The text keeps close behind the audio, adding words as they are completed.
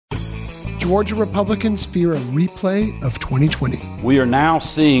Georgia Republicans fear a replay of 2020. We are now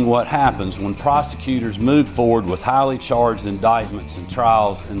seeing what happens when prosecutors move forward with highly charged indictments and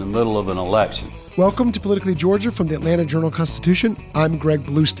trials in the middle of an election. Welcome to Politically Georgia from the Atlanta Journal-Constitution. I'm Greg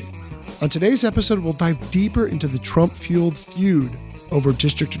Bluestein. On today's episode, we'll dive deeper into the Trump-fueled feud over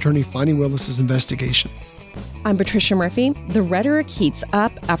District Attorney Fani Willis's investigation. I'm Patricia Murphy. The rhetoric heats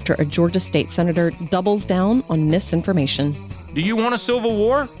up after a Georgia state senator doubles down on misinformation. Do you want a civil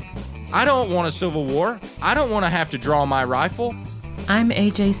war? I don't want a civil war. I don't want to have to draw my rifle. I'm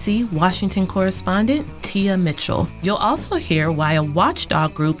AJC Washington correspondent Tia Mitchell. You'll also hear why a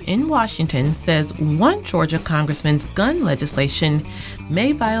watchdog group in Washington says one Georgia congressman's gun legislation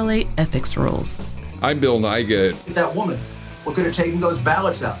may violate ethics rules. I'm Bill Nygaard. That woman, look at her taking those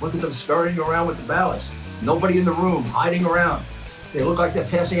ballots out. Look at them scurrying around with the ballots. Nobody in the room, hiding around. They look like they're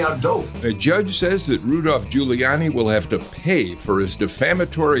passing out dope. A judge says that Rudolph Giuliani will have to pay for his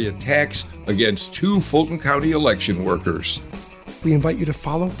defamatory attacks against two Fulton County election workers. We invite you to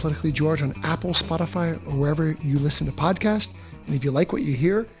follow Politically George on Apple, Spotify, or wherever you listen to podcasts. And if you like what you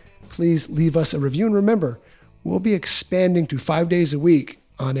hear, please leave us a review. And remember, we'll be expanding to 5 days a week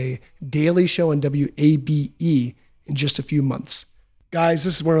on a daily show on WABE in just a few months. Guys,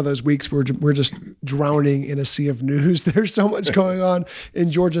 this is one of those weeks where we're just drowning in a sea of news. There's so much going on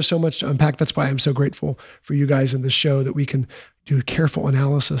in Georgia, so much to unpack. That's why I'm so grateful for you guys in the show that we can do a careful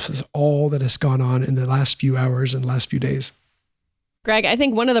analysis of all that has gone on in the last few hours and last few days. Greg, I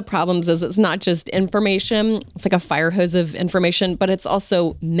think one of the problems is it's not just information. It's like a fire hose of information, but it's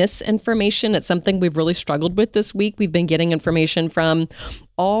also misinformation. It's something we've really struggled with this week. We've been getting information from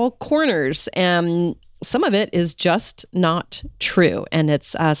all corners, and some of it is just not true, and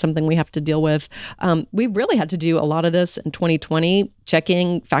it's something we have to deal with. We really had to do a lot of this in 2020,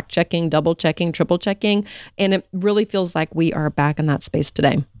 checking, fact-checking, double-checking, triple-checking, and it really feels like we are back in that space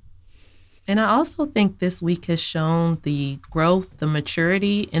today. And I also think this week has shown the growth, the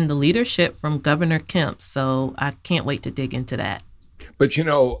maturity, and the leadership from Governor Kemp, so I can't wait to dig into that. But you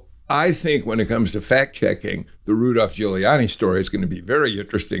know, I think when it comes to fact-checking, the Rudolph Giuliani story is going to be very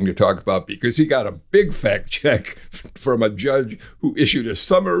interesting to talk about because he got a big fact-check from a judge who issued a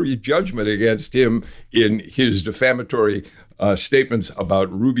summary judgment against him in his defamatory statements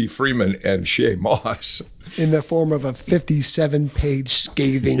about Ruby Freeman and Shaye Moss. In the form of a 57-page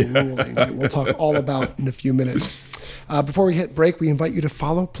scathing ruling that we'll talk all about in a few minutes. Before we hit break, we invite you to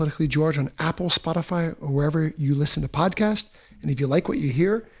follow Politically George on Apple, Spotify, or wherever you listen to podcasts. And if you like what you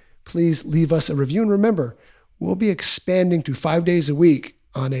hear, please leave us a review. And remember, we'll be expanding to 5 days a week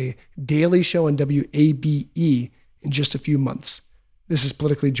on a daily show on WABE in just a few months. This is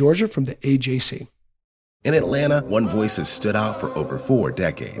Politically Georgia from the AJC. In Atlanta, one voice has stood out for over 4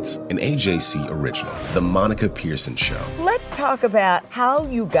 decades. An AJC original, The Monica Pearson Show. Let's talk about how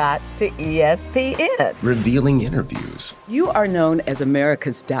you got to ESPN. Revealing interviews. You are known as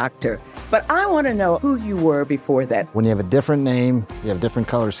America's doctor, but I want to know who you were before that. When you have a different name, you have different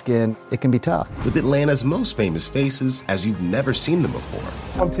color skin, it can be tough. With Atlanta's most famous faces as you've never seen them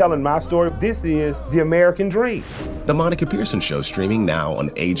before. I'm telling my story. This is the American dream. The Monica Pearson Show, streaming now on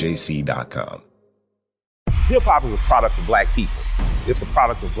AJC.com. Hip-hop is a product of black people. It's a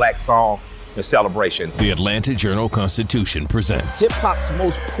product of black song and celebration. The Atlanta Journal-Constitution presents hip-hop's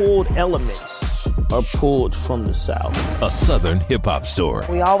most pulled elements are pulled from the South. A Southern hip-hop story.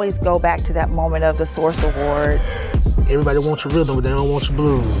 We always go back to that moment of the Source Awards. Everybody wants your rhythm, but they don't want your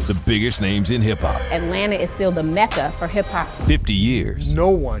blues. The biggest names in hip-hop. Atlanta is still the mecca for hip-hop. 50 years. No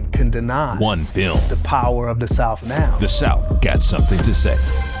one can deny one film. The power of the South now. The South got something to say.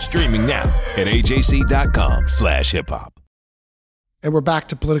 Streaming now at ajc.com/hiphop. And we're back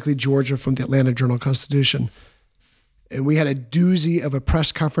to Politically Georgia from the Atlanta Journal-Constitution. And we had a doozy of a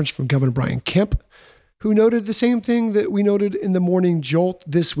press conference from Governor Brian Kemp, who noted the same thing that we noted in the Morning Jolt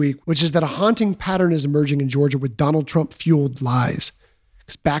this week, which is that a haunting pattern is emerging in Georgia with Donald Trump-fueled lies.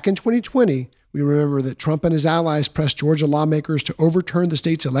 Because back in 2020, we remember that Trump and his allies pressed Georgia lawmakers to overturn the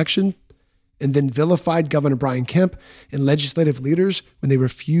state's election and then vilified Governor Brian Kemp and legislative leaders when they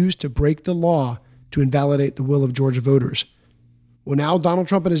refused to break the law to invalidate the will of Georgia voters. Well, now Donald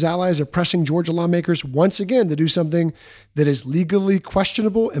Trump and his allies are pressing Georgia lawmakers once again to do something that is legally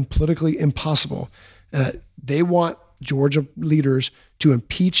questionable and politically impossible. They want Georgia leaders to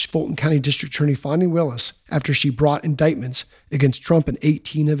impeach Fulton County District Attorney Fani Willis after she brought indictments against Trump and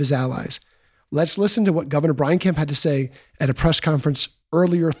 18 of his allies. Let's listen to what Governor Brian Kemp had to say at a press conference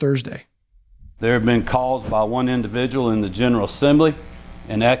earlier Thursday. There have been calls by one individual in the General Assembly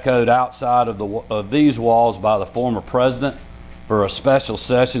and echoed outside of these walls by the former president for a special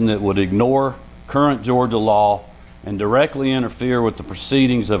session that would ignore current Georgia law and directly interfere with the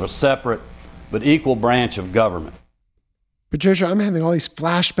proceedings of a separate but equal branch of government. Patricia, I'm having all these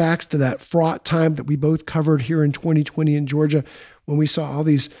flashbacks to that fraught time that we both covered here in 2020 in Georgia when we saw all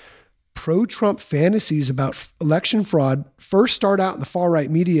these pro-Trump fantasies about election fraud first start out in the far-right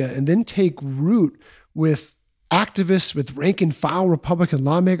media and then take root with activists, with rank-and-file Republican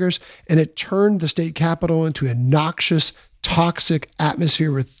lawmakers, and it turned the state capitol into a noxious, toxic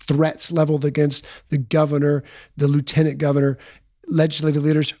atmosphere with threats leveled against the governor, the lieutenant governor, legislative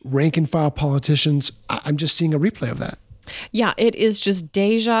leaders, rank-and-file politicians. I'm just seeing a replay of that. Yeah, it is just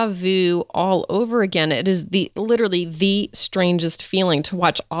deja vu all over again. It is literally the strangest feeling to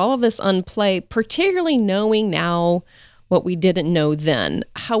watch all of this unplay, particularly knowing now what we didn't know then.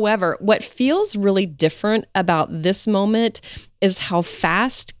 However, what feels really different about this moment is how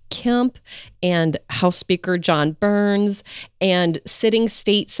fast Kemp and House Speaker John Burns and sitting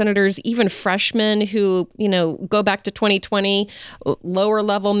state senators, even freshmen who, go back to 2020, lower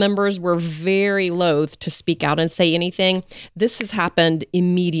level members were very loath to speak out and say anything. This has happened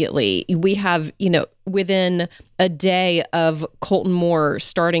immediately. We have, within a day of Colton Moore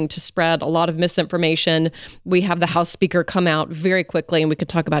starting to spread a lot of misinformation, we have the House Speaker come out very quickly, and we could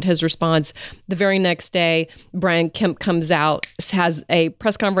talk about his response. The very next day, Brian Kemp comes out, has a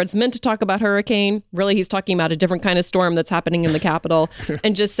press conference meant to talk about hurricane. Really, he's talking about a different kind of storm that's happening in the Capitol,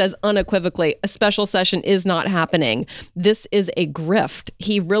 and just says unequivocally, a special session is not happening. This is a grift.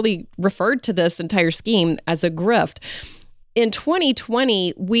 He really referred to this entire scheme as a grift. In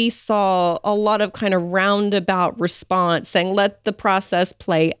 2020, we saw a lot of kind of roundabout response saying, let the process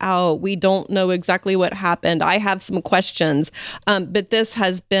play out. We don't know exactly what happened. I have some questions. But this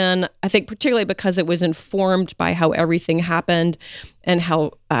has been, I think, particularly because it was informed by how everything happened and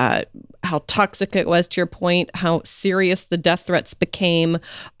how toxic it was, to your point, how serious the death threats became.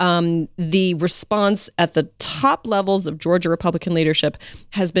 The response at the top levels of Georgia Republican leadership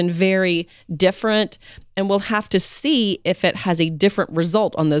has been very different, and we'll have to see if it has a different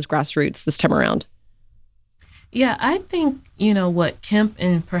result on those grassroots this time around. Yeah, I think, what Kemp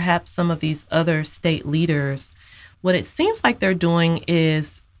and perhaps some of these other state leaders, what it seems like they're doing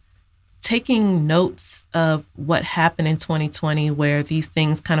is taking notes of what happened in 2020, where these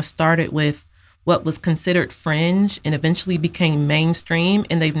things kind of started with what was considered fringe and eventually became mainstream,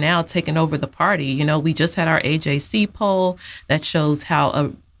 and they've now taken over the party. We just had our AJC poll that shows how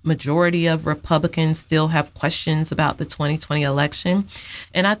a majority of Republicans still have questions about the 2020 election.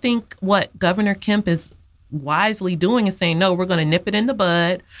 And I think what Governor Kemp is wisely doing is saying, no, we're going to nip it in the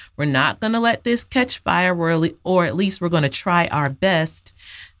bud. We're not going to let this catch fire, or at least we're going to try our best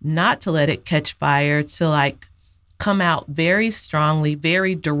not to let it catch fire, to come out very strongly,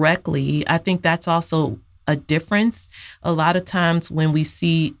 very directly. I think that's also a difference. A lot of times when we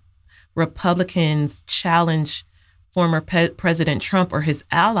see Republicans challenge former President Trump or his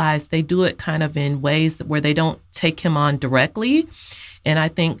allies, they do it kind of in ways where they don't take him on directly. And I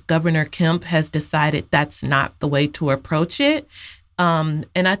think Governor Kemp has decided that's not the way to approach it. And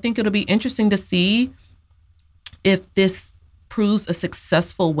I think it'll be interesting to see if this proves a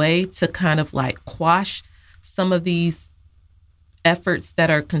successful way to kind of quash some of these efforts that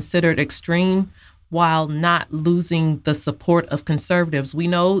are considered extreme while not losing the support of conservatives. We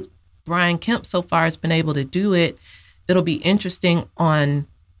know Brian Kemp so far has been able to do it. It'll be interesting on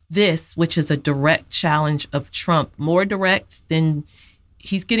this, which is a direct challenge of Trump, more direct than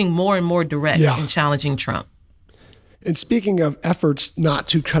he's getting more and more direct in challenging Trump. And speaking of efforts not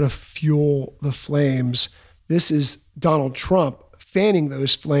to kind of fuel the flames, this is Donald Trump fanning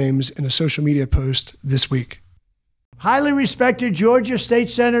those flames in a social media post this week. Highly respected Georgia State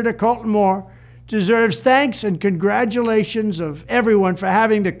Senator Colton Moore deserves thanks and congratulations of everyone for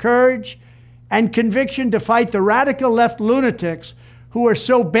having the courage and conviction to fight the radical left lunatics who are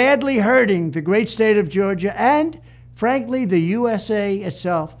so badly hurting the great state of Georgia and, frankly, the USA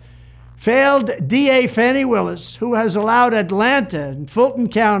itself. Failed DA Fani Willis, who has allowed Atlanta and Fulton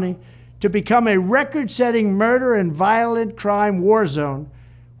County to become a record-setting murder and violent crime war zone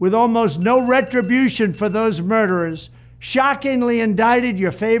with almost no retribution for those murderers, shockingly indicted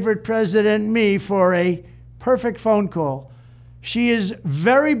your favorite president, me, for a perfect phone call. She is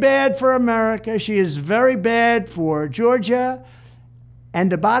very bad for America. She is very bad for Georgia.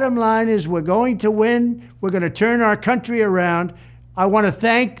 And the bottom line is we're going to win. We're going to turn our country around. I want to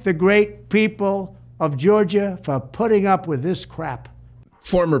thank the great people of Georgia for putting up with this crap.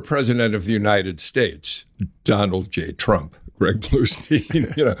 Former President of the United States, Donald J. Trump, Greg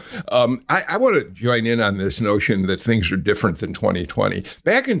Bluestein. I want to join in on this notion that things are different than 2020.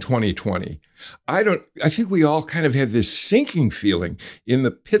 Back in 2020, I think we all kind of had this sinking feeling in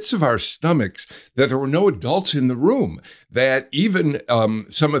the pits of our stomachs that there were no adults in the room, that even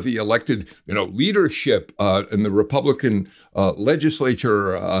some of the elected, leadership in the Republican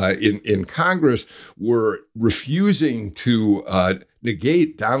legislature in Congress were refusing to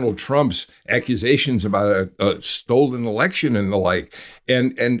negate Donald Trump's accusations about a stolen election and the like.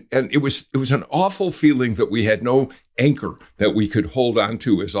 And it was an awful feeling that we had no anchor that we could hold on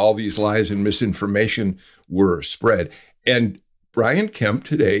to as all these lies and misinformation were spread. And Brian Kemp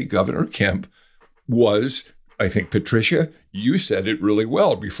today, Governor Kemp, was, I think, Patricia, you said it really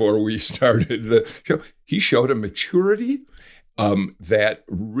well before we started the show. He showed a maturity that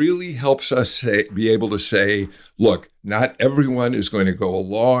really helps us be able to say, look, not everyone is going to go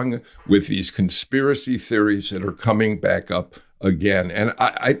along with these conspiracy theories that are coming back up again. And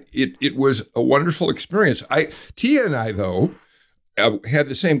it was a wonderful experience. Tia and I, though, had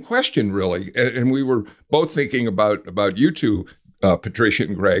the same question, really. And we were both thinking about you two, Patricia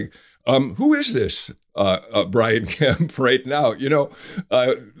and Greg. Who is this Brian Kemp right now?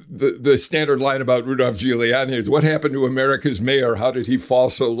 The standard line about Rudolph Giuliani is, what happened to America's mayor? How did he fall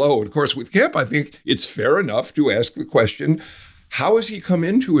so low? Of course, with Kemp, I think it's fair enough to ask the question, how has he come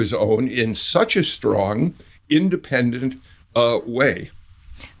into his own in such a strong, independent way?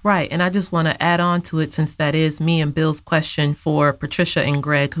 Right. And I just want to add on to it, since that is me and Bill's question for Patricia and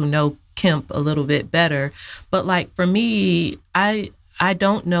Greg, who know Kemp a little bit better. But for me, I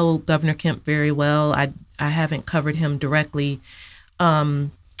don't know Governor Kemp very well. I haven't covered him directly.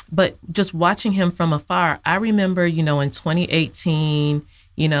 But just watching him from afar, I remember, in 2018,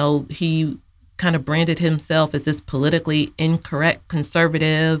 he kind of branded himself as this politically incorrect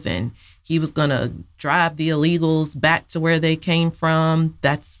conservative, and he was going to drive the illegals back to where they came from.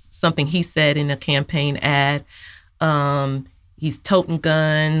 That's something he said in a campaign ad. He's toting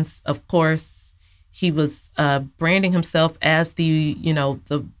guns. Of course, he was branding himself as the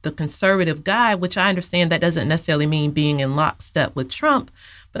conservative guy, which I understand that doesn't necessarily mean being in lockstep with Trump.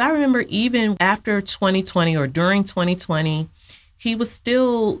 But I remember even after 2020 or during 2020, he was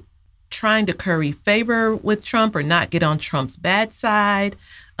still trying to curry favor with Trump or not get on Trump's bad side.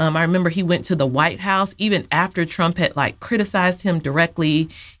 I remember he went to the White House even after Trump had criticized him directly.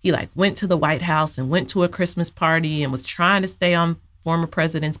 He went to the White House and went to a Christmas party and was trying to stay on former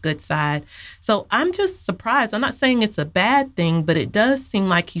president's good side. So I'm just surprised. I'm not saying it's a bad thing, but it does seem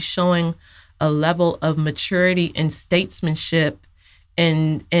like he's showing a level of maturity and statesmanship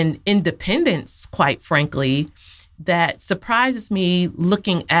and independence, quite frankly, that surprises me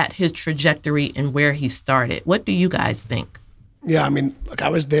looking at his trajectory and where he started. What do you guys think? Yeah, I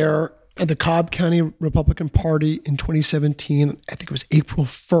was there at the Cobb County Republican Party in 2017. I think it was April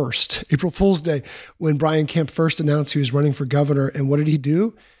 1st, April Fool's Day, when Brian Kemp first announced he was running for governor. And what did he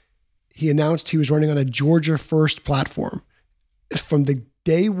do? He announced he was running on a Georgia First platform. From the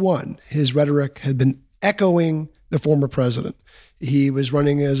day one, his rhetoric had been echoing the former president. He was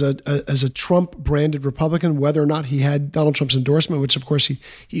running as a Trump-branded Republican, whether or not he had Donald Trump's endorsement, which, of course,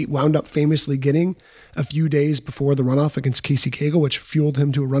 he wound up famously getting a few days before the runoff against Casey Cagle, which fueled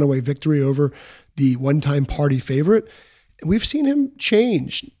him to a runaway victory over the one-time party favorite. And we've seen him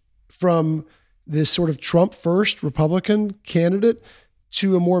change from this sort of Trump-first Republican candidate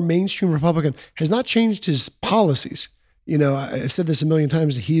to a more mainstream Republican. Has not changed his policies. I've said this a million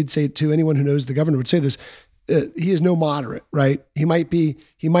times. He'd say it to anyone who knows the governor would say this. He is no moderate, right? He might be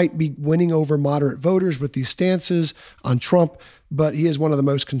winning over moderate voters with these stances on Trump, but he is one of the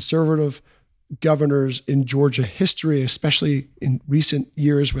most conservative governors in Georgia history, especially in recent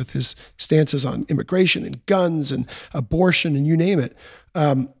years with his stances on immigration and guns and abortion and you name it.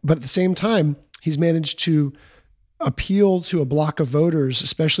 But at the same time, he's managed to appeal to a block of voters,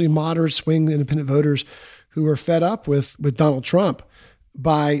 especially moderate swing independent voters who are fed up with Donald Trump,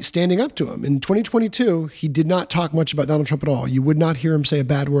 by standing up to him. In 2022, he did not talk much about Donald Trump at all. You would not hear him say a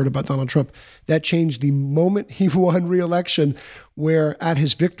bad word about Donald Trump. That changed the moment he won re-election, where at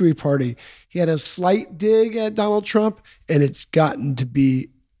his victory party, he had a slight dig at Donald Trump, and it's gotten to be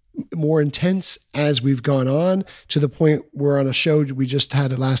more intense as we've gone on, to the point where on a show we just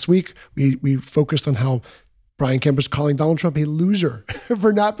had last week, we focused on how Brian Kemp was calling Donald Trump a loser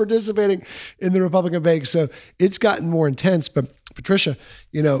for not participating in the Republican debate. So it's gotten more intense. But Patricia,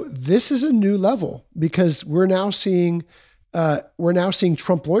 this is a new level, because we're now seeing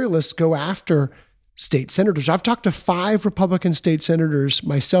Trump loyalists go after state senators. I've talked to 5 Republican state senators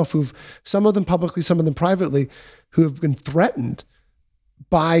myself, some of them publicly, some of them privately, who have been threatened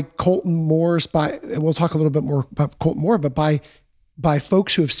by Colton Moore's, and we'll talk a little bit more about Colton Moore, but by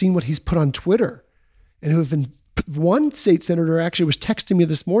folks who have seen what he's put on Twitter and who have been, one state senator actually was texting me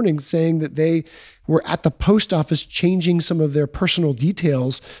this morning saying that they were at the post office changing some of their personal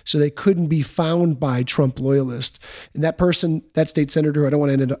details so they couldn't be found by Trump loyalists. And that person, that state senator, who I don't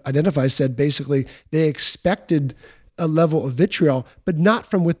want to identify, said basically they expected a level of vitriol, but not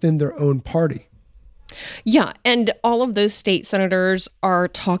from within their own party. Yeah, and all of those state senators are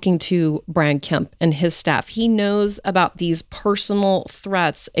talking to Brian Kemp and his staff. He knows about these personal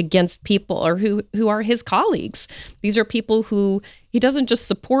threats against people or who are his colleagues. These are people who he doesn't just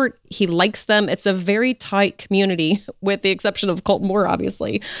support, he likes them. It's a very tight community, with the exception of Colton Moore,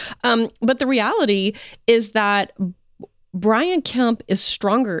 obviously. But the reality is that Brian Kemp is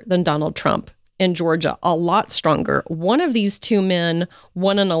stronger than Donald Trump in Georgia, a lot stronger. One of these two men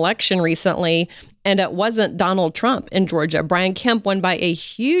won an election recently, and it wasn't Donald Trump in Georgia. Brian Kemp won by a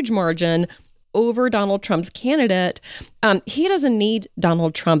huge margin over Donald Trump's candidate. He doesn't need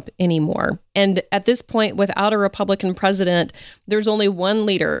Donald Trump anymore. And at this point, without a Republican president, there's only one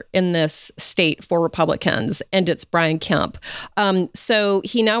leader in this state for Republicans, and it's Brian Kemp. So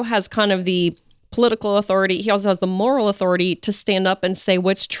he now has kind of the political authority. He also has the moral authority to stand up and say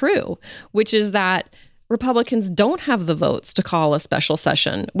what's true, which is that Republicans don't have the votes to call a special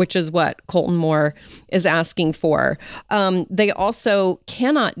session, which is what Colton Moore is asking for. They also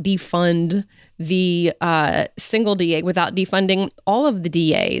cannot defund the single DA without defunding all of the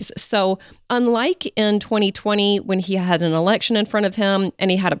DAs. So unlike in 2020, when he had an election in front of him and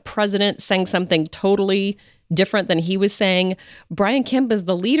he had a president saying something totally different than he was saying, Brian Kemp is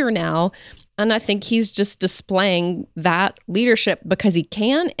the leader now. And I think he's just displaying that leadership because he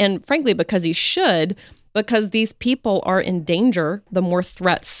can, and frankly, because he should, because these people are in danger the more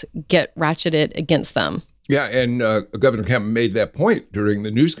threats get ratcheted against them. Yeah, and Governor Kemp made that point during the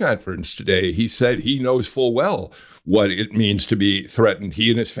news conference today. He said he knows full well what it means to be threatened. He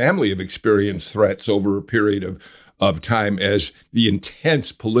and his family have experienced threats over a period of time as the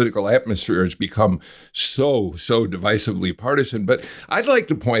intense political atmosphere has become so divisively partisan. But I'd like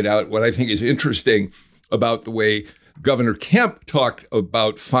to point out what I think is interesting about the way Governor Kemp talked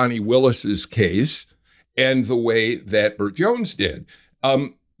about Fani Willis's case and the way that Burt Jones did.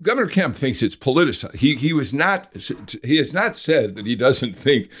 Governor Kemp thinks it's politicized. He has not said that he doesn't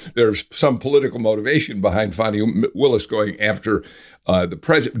think there's some political motivation behind Fani Willis going after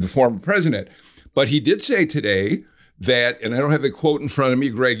the former president. But he did say today that, and I don't have the quote in front of me,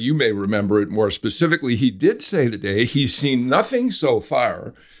 Greg, you may remember it more specifically. He did say today he's seen nothing so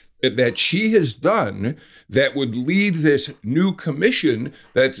far that she has done that would lead this new commission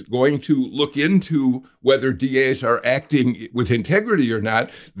that's going to look into whether DAs are acting with integrity or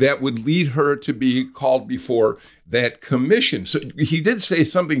not, that would lead her to be called before that commission. So he did say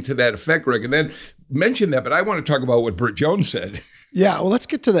something to that effect, Greg, and then mention that, but I want to talk about what Burt Jones said. Yeah, well, let's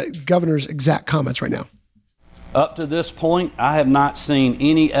get to the governor's exact comments right now. Up to this point, I have not seen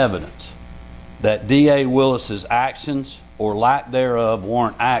any evidence that DA Willis's actions or lack thereof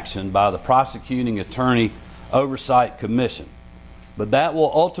warrant action by the Prosecuting Attorney Oversight Commission. But that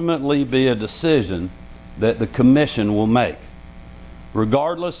will ultimately be a decision that the commission will make.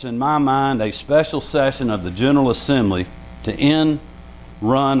 Regardless, in my mind, a special session of the General Assembly to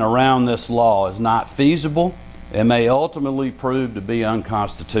run around this law is not feasible and may ultimately prove to be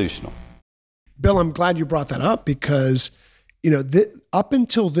unconstitutional. Bill, I'm glad you brought that up because, up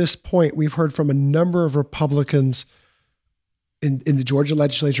until this point, we've heard from a number of Republicans in the Georgia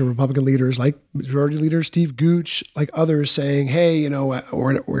legislature, Republican leaders like Majority Leader Steve Gooch, like others saying, hey,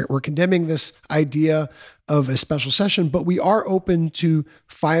 we're condemning this idea of a special session, but we are open to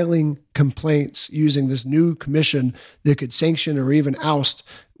filing complaints using this new commission that could sanction or even oust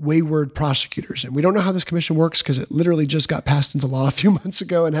wayward prosecutors. And we don't know how this commission works because it literally just got passed into law a few months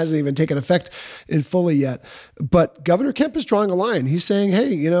ago and hasn't even taken effect in fully yet. But Governor Kemp is drawing a line. He's saying,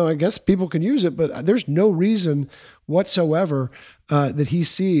 hey, I guess people can use it, but there's no reason whatsoever that he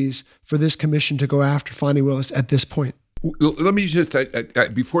sees for this commission to go after Fani Willis at this point. Let me just,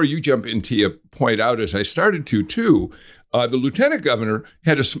 before you jump into point out, as I started to too, the lieutenant governor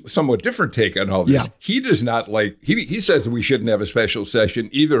had a somewhat different take on all this. Yeah. He does not he says we shouldn't have a special session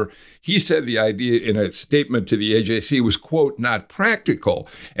either. He said the idea in a statement to the AJC was, quote, not practical.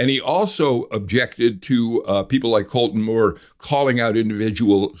 And he also objected to people like Colton Moore calling out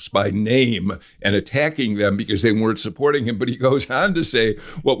individuals by name and attacking them because they weren't supporting him. But he goes on to say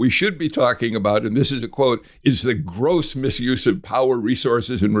what we should be talking about, and this is a quote, is the gross misuse of power,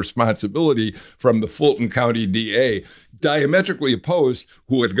 resources, and responsibility from the Fulton County DA. Diametrically opposed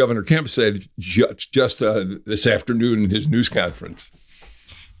to what Governor Kemp said just this afternoon in his news conference.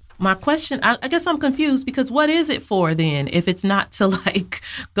 my question, I guess I'm confused, because what is it for then, if it's not to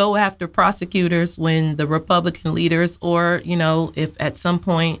go after prosecutors when the Republican leaders, or, if at some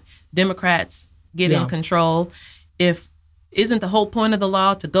point Democrats get in control, isn't the whole point of the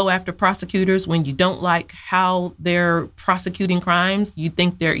law to go after prosecutors when you don't like how they're prosecuting crimes? You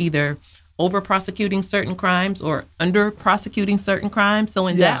think they're either over prosecuting certain crimes or under prosecuting certain crimes. So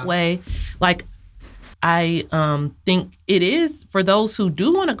in that way, I think it is for those who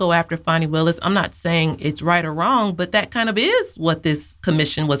do want to go after Fani Willis. I'm not saying it's right or wrong, but that kind of is what this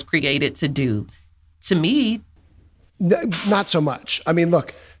commission was created to do. To me, not so much. I mean,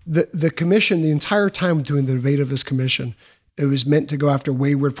 look, the commission, the entire time doing the debate of this commission, it was meant to go after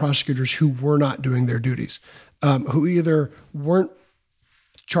wayward prosecutors who were not doing their duties, who either weren't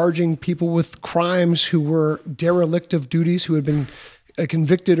charging people with crimes, who were derelict of duties, who had been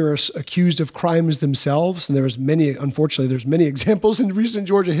convicted or accused of crimes themselves. And unfortunately, there's many examples in recent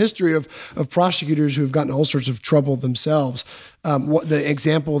Georgia history of prosecutors who have gotten all sorts of trouble themselves. The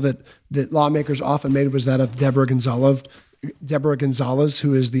example that lawmakers often made was that of Deborah Gonzalez,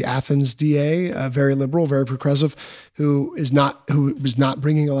 who is the Athens DA, very liberal, very progressive, who was not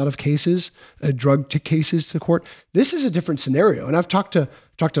bringing a lot of cases, drug cases to court. This is a different scenario, and I've talked to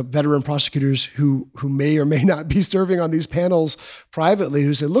veteran prosecutors who may or may not be serving on these panels privately,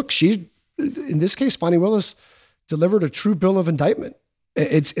 who said, "Look, in this case, Fani Willis delivered a true bill of indictment.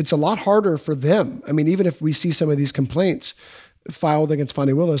 It's a lot harder for them. I mean, even if we see some of these complaints filed against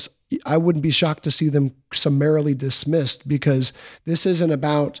Fani Willis, I wouldn't be shocked to see them summarily dismissed, because this isn't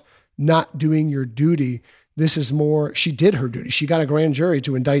about not doing your duty. This is more, she did her duty. She got a grand jury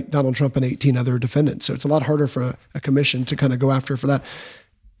to indict Donald Trump and 18 other defendants. So it's a lot harder for a commission to kind of go after for that,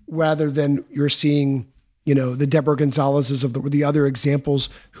 rather than you're seeing, the Deborah Gonzalez's of the other examples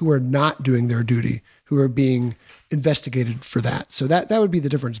who are not doing their duty, who are being investigated for that. So that would be the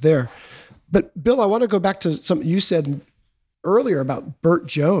difference there. But Bill, I want to go back to something you said earlier about Burt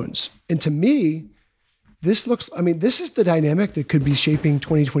Jones. And to me, this is the dynamic that could be shaping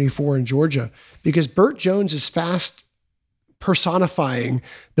 2024 in Georgia, because Burt Jones is fast personifying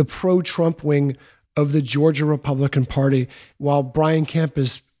the pro-Trump wing of the Georgia Republican Party, while Brian Kemp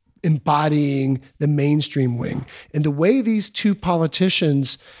is embodying the mainstream wing. And the way these two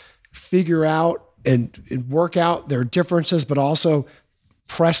politicians figure out and work out their differences, but also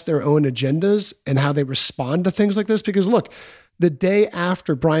press their own agendas, and how they respond to things like this. Because look, the day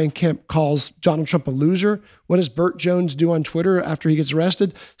after Brian Kemp calls Donald Trump a loser, what does Burt Jones do on Twitter after he gets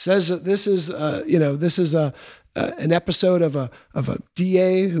arrested? Says that this is an episode of a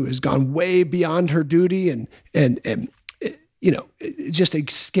DA who has gone way beyond her duty, and just a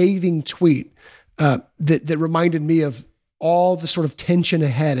scathing tweet that reminded me of all the sort of tension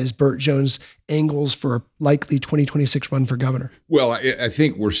ahead as Burt Jones angles for a likely 2026 run for governor. Well, I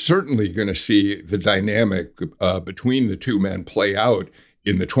think we're certainly going to see the dynamic between the two men play out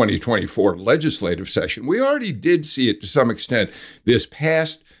in the 2024 legislative session. We already did see it to some extent this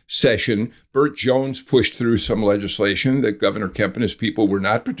past session. Burt Jones pushed through some legislation that Governor Kemp and his people were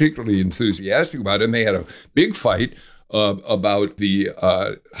not particularly enthusiastic about, and they had a big fight about the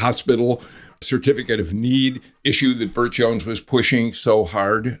hospital certificate of need issue that Burt Jones was pushing so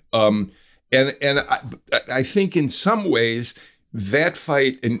hard. And I think in some ways that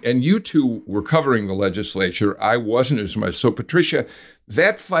fight, and you two were covering the legislature, I wasn't as much. So Patricia,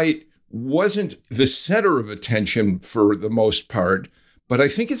 that fight wasn't the center of attention for the most part, but I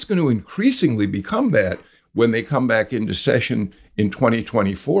think it's going to increasingly become that when they come back into session in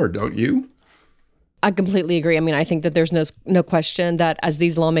 2024, don't you? I completely agree. I mean, I think that there's no question that as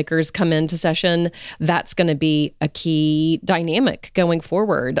these lawmakers come into session, that's going to be a key dynamic going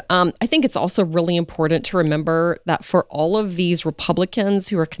forward. I think it's also really important to remember that for all of these Republicans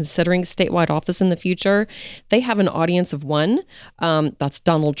who are considering statewide office in the future, they have an audience of one. That's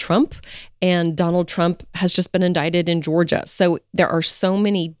Donald Trump. And Donald Trump has just been indicted in Georgia. So there are so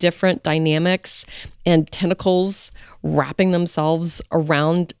many different dynamics and tentacles wrapping themselves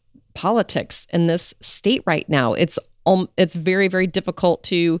around politics in this state right now. It's very, very difficult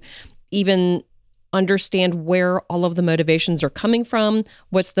to even understand where all of the motivations are coming from.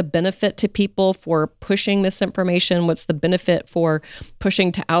 What's the benefit to people for pushing this information? What's the benefit for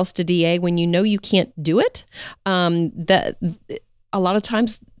pushing to oust a DA when you know you can't do it? That a lot of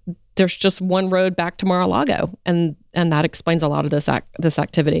times there's just one road back to Mar-a-Lago, and that explains a lot of this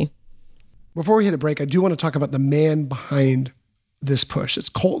activity. Before we hit a break, I do want to talk about the man behind this push. It's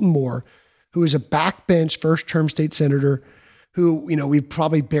Colton Moore, who is a backbench first-term state senator who, we've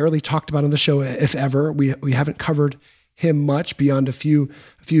probably barely talked about on the show, if ever. We haven't covered him much beyond a few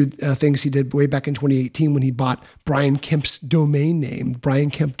things he did way back in 2018 when he bought Brian Kemp's domain name,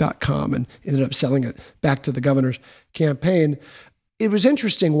 briankemp.com, and ended up selling it back to the governor's campaign. It was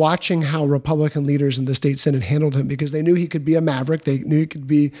interesting watching how Republican leaders in the state Senate handled him because they knew he could be a maverick. They knew he could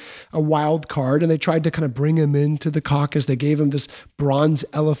be a wild card, and they tried to kind of bring him into the caucus. They gave him this Bronze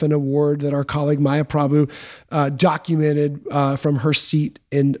Elephant Award that our colleague Maya Prabhu documented from her seat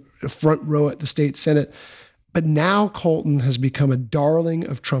in the front row at the state Senate. But now Colton has become a darling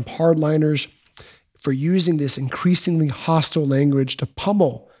of Trump hardliners for using this increasingly hostile language to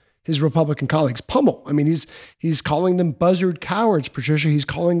pummel his Republican colleagues. Pummel. I mean, he's calling them buzzard cowards, Patricia. He's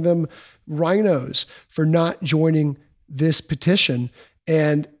calling them rhinos for not joining this petition.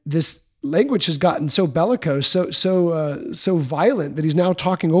 And this language has gotten so bellicose, so violent that he's now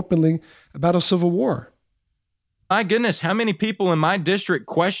talking openly about a civil war. My goodness, how many people in my district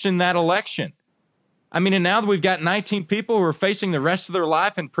questioned that election? I mean, and now that we've got 19 people who are facing the rest of their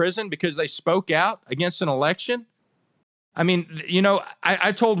life in prison because they spoke out against an election. I mean, you know,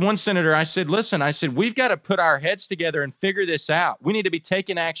 I told one senator, I said, listen, I said, we've got to put our heads together and figure this out. We need to be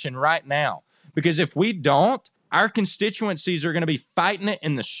taking action right now, because if we don't, our constituencies are going to be fighting it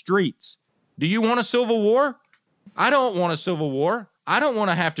in the streets. Do you want a civil war? I don't want a civil war. I don't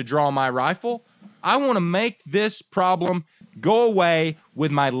want to have to draw my rifle. I want to make this problem go away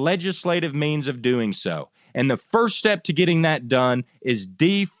with my legislative means of doing so. And the first step to getting that done is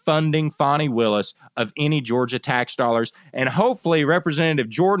defunding Fani Willis of any Georgia tax dollars. And hopefully Representative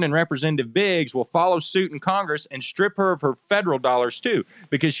Jordan and Representative Biggs will follow suit in Congress and strip her of her federal dollars too,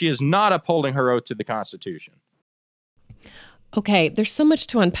 because she is not upholding her oath to the Constitution. Okay, there's so much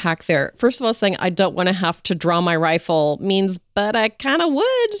to unpack there. First of all, saying I don't want to have to draw my rifle means, but I kind of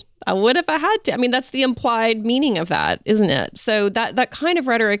would. I would if I had to. I mean, that's the implied meaning of that, isn't it? So that kind of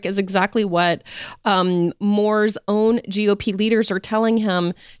rhetoric is exactly what Moore's own GOP leaders are telling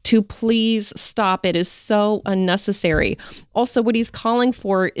him to please stop. It is so unnecessary. Also, what he's calling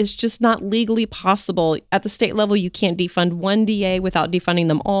for is just not legally possible. At the state level, you can't defund one DA without defunding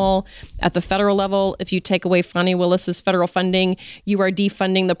them all. At the federal level, if you take away Fani Willis's federal funding, you are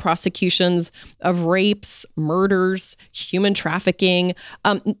defunding the prosecutions of rapes, murders, human trafficking.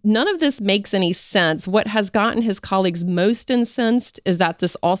 None of this makes any sense. What has gotten his colleagues most incensed is that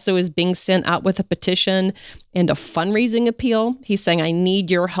this also is being sent out with a petition and a fundraising appeal. He's saying, I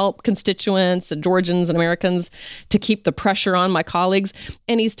need your help, constituents and Georgians and Americans, to keep the pressure on my colleagues.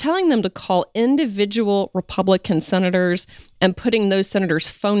 And he's telling them to call individual Republican senators and putting those senators'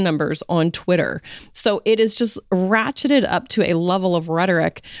 phone numbers on Twitter. So it is just ratcheted up to a level of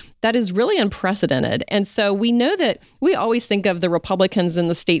rhetoric that is really unprecedented. And so we know that we always think of the Republicans in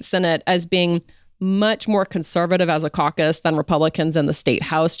the state Senate as being much more conservative as a caucus than Republicans in the state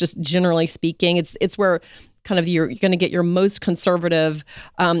House, just generally speaking. It's where kind of you're going to get your most conservative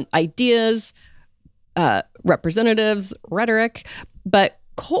ideas, representatives, rhetoric. But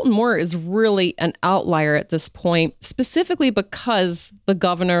Colton Moore is really an outlier at this point, specifically because the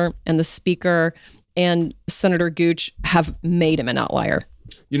governor and the speaker and Senator Gooch have made him an outlier.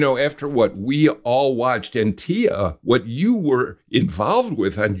 You know, after what we all watched, and Tia, what you were involved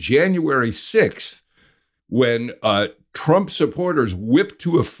with on January 6th, when Trump supporters whipped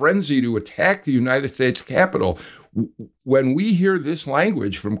to a frenzy to attack the United States Capitol, when we hear this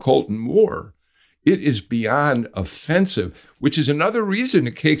language from Colton Moore, it is beyond offensive, which is another reason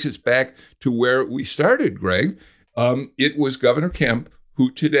it takes us back to where we started, Greg. It was Governor Kemp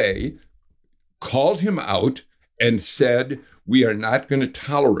who today called him out and said, we are not going to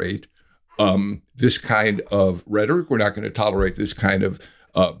tolerate this kind of rhetoric. We're not going to tolerate this kind of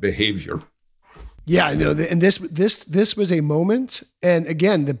behavior. Yeah, no, and this was a moment. And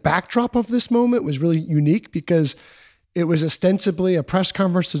again, the backdrop of this moment was really unique because it was ostensibly a press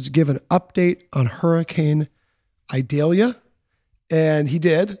conference to give an update on Hurricane Idalia. And he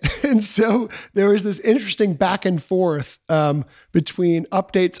did. And so there was this interesting back and forth between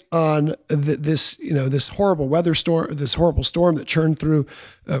updates on this horrible weather storm, this horrible storm that churned through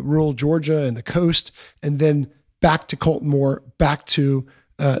rural Georgia and the coast, and then back to Colton Moore, back to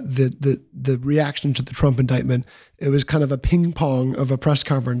the reaction to the Trump indictment. It was kind of a ping pong of a press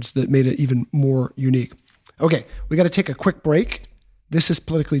conference that made it even more unique. Okay, we got to take a quick break. This is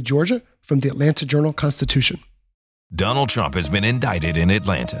Politically Georgia from the Atlanta Journal-Constitution. Donald Trump has been indicted in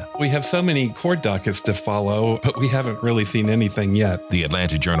Atlanta. We have so many court dockets to follow, but we haven't really seen anything yet. The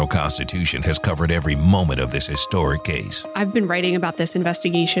Atlanta Journal-Constitution has covered every moment of this historic case. I've been writing about this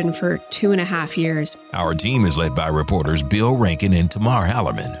investigation for 2.5 years. Our team is led by reporters Bill Rankin and Tamar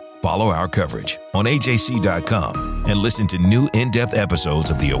Hallerman. Follow our coverage on AJC.com and listen to new in-depth episodes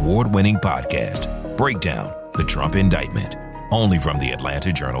of the award-winning podcast, Breakdown, The Trump Indictment, only from the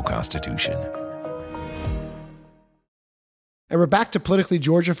Atlanta Journal-Constitution. And we're back to Politically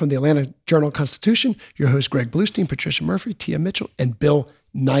Georgia from the Atlanta Journal-Constitution. Your host, Greg Bluestein, Patricia Murphy, Tia Mitchell, and Bill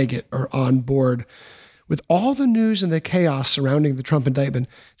Nigut are on board. With all the news and the chaos surrounding the Trump indictment,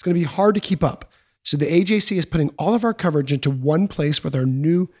 it's going to be hard to keep up. So the AJC is putting all of our coverage into one place with our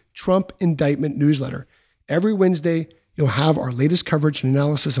new Trump Indictment newsletter. Every Wednesday, you'll have our latest coverage and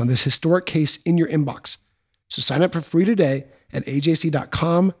analysis on this historic case in your inbox. So sign up for free today at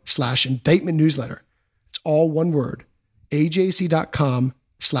ajc.com/indictment newsletter. It's all one word,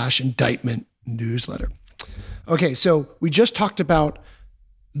 ajc.com/indictment newsletter. Okay, so we just talked about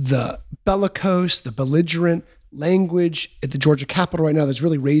the bellicose, the belligerent language at the Georgia Capitol right now that's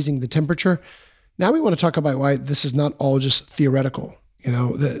really raising the temperature. Now we want to talk about why this is not all just theoretical. You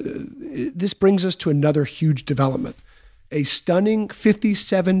know, this brings us to another huge development. A stunning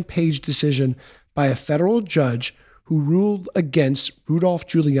 57-page decision by a federal judge who ruled against Rudolph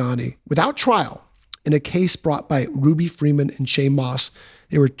Giuliani without trial in a case brought by Ruby Freeman and Shay Moss.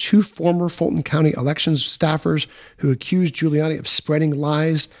 They were two former Fulton County elections staffers who accused Giuliani of spreading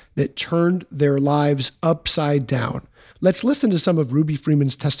lies that turned their lives upside down. Let's listen to some of Ruby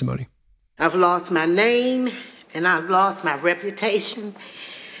Freeman's testimony. I've lost my name and I've lost my reputation.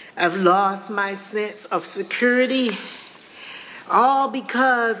 I've lost my sense of security, all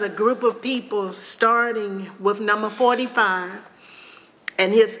because a group of people, starting with number 45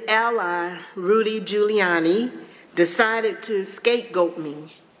 and his ally, Rudy Giuliani, decided to scapegoat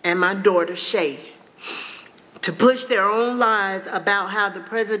me and my daughter, Shay, to push their own lies about how the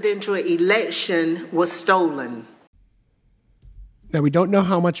presidential election was stolen. Now, we don't know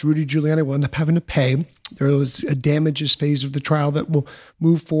how much Rudy Giuliani will end up having to pay. There was a damages phase of the trial that will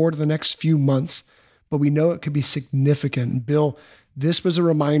move forward in the next few months, but we know it could be significant. And Bill, this was a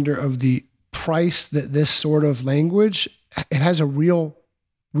reminder of the price that this sort of language, it has a real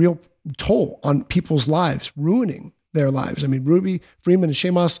toll on people's lives, ruining their lives. I mean, Ruby Freeman and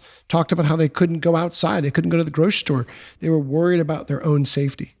Shay Moss talked about how they couldn't go outside. They couldn't go to the grocery store. They were worried about their own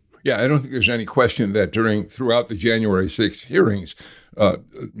safety. Yeah, I don't think there's any question that throughout the January 6th hearings,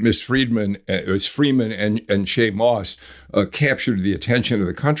 Ms. Freeman and Shay Moss captured the attention of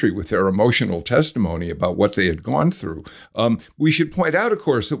the country with their emotional testimony about what they had gone through. We should point out, of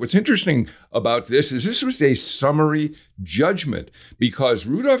course, that what's interesting about this is this was a summary judgment because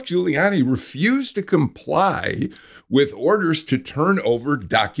Rudolph Giuliani refused to comply with orders to turn over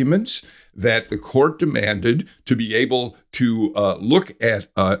documents that the court demanded to be able to look at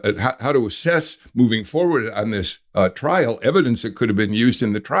how to assess moving forward on this trial, evidence that could have been used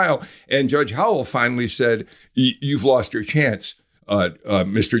in the trial. And Judge Howell finally said, you've lost your chance,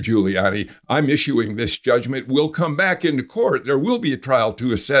 Mr. Giuliani. I'm issuing this judgment. We'll come back into court. There will be a trial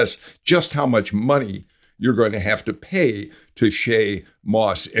to assess just how much money you're going to have to pay to Shay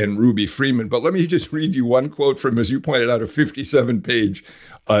Moss and Ruby Freeman. But let me just read you one quote from, as you pointed out, a 57-page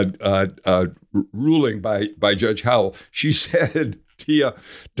ruling by Judge Howell. She said, Tia,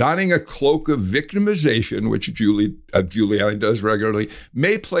 donning a cloak of victimization, which Giuliani does regularly,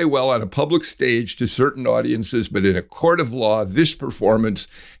 may play well on a public stage to certain audiences, but in a court of law, this performance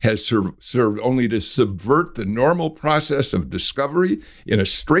has served only to subvert the normal process of discovery in a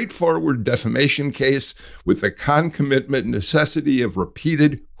straightforward defamation case with the concomitant necessity of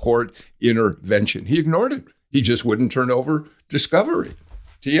repeated court intervention. He ignored it. He just wouldn't turn over discovery.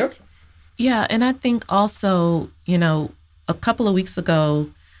 Tia? Yeah, and I think also, a couple of weeks ago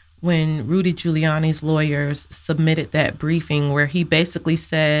when Rudy Giuliani's lawyers submitted that briefing where he basically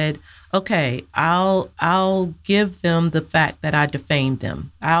said, okay, I'll give them the fact that I defamed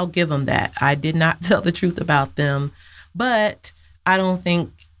them. I'll give them that. I did not tell the truth about them, but I don't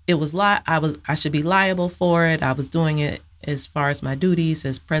think it was I should be liable for it. I was doing it as far as my duties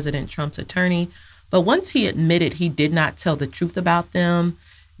as President Trump's attorney. But once he admitted he did not tell the truth about them,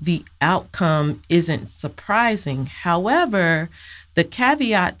 the outcome isn't surprising. However, the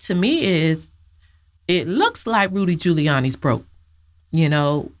caveat to me is it looks like Rudy Giuliani's broke.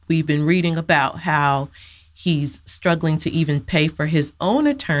 We've been reading about how he's struggling to even pay for his own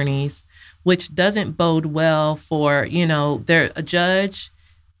attorneys, which doesn't bode well for, a judge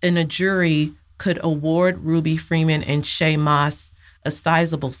and a jury could award Ruby Freeman and Shay Moss a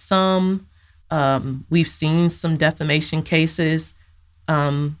sizable sum. We've seen some defamation cases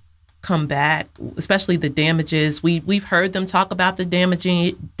come back, especially the damages. We've heard them talk about the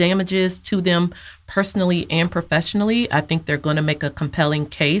damages to them personally and professionally. I think they're going to make a compelling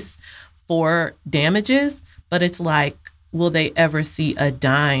case for damages, but it's like, will they ever see a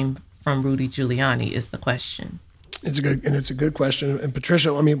dime from Rudy Giuliani is the question. It's a good question. And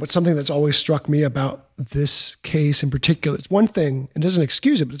Patricia, I mean, what's something that's always struck me about this case in particular, it's one thing, it doesn't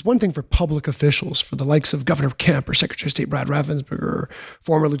excuse it, but it's one thing for public officials, for the likes of Governor Kemp or Secretary of State Brad Raffensperger or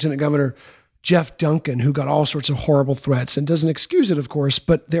former Lieutenant Governor Jeff Duncan, who got all sorts of horrible threats, and doesn't excuse it, of course,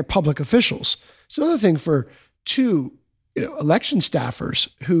 but they're public officials. It's another thing for two election staffers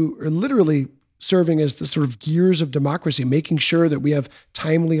who are literally serving as the sort of gears of democracy, making sure that we have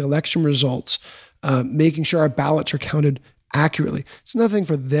timely election results, making sure our ballots are counted accurately. It's nothing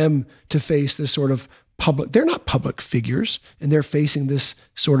for them to face this sort of public. They're not public figures, and they're facing this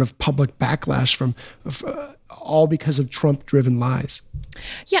sort of public backlash from all because of Trump-driven lies.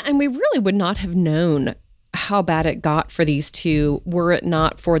 Yeah, and we really would not have known how bad it got for these two were it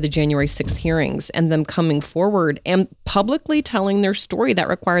not for the January 6th hearings and them coming forward and publicly telling their story that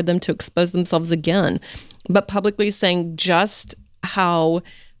required them to expose themselves again, but publicly saying just how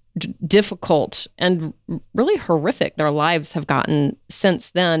difficult and really horrific their lives have gotten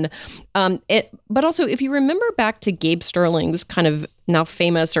since then. But also, if you remember back to Gabe Sterling's kind of now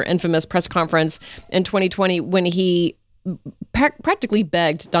famous or infamous press conference in 2020 when he practically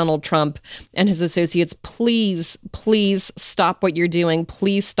begged Donald Trump and his associates, please stop what you're doing.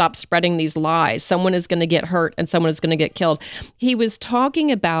 Please stop spreading these lies. Someone is going to get hurt and someone is going to get killed. He was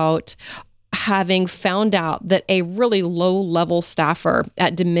talking about having found out that a really low-level staffer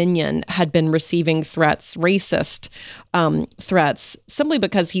at Dominion had been receiving threats, racist threats, simply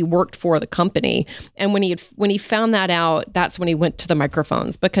because he worked for the company. And when he found that out, that's when he went to the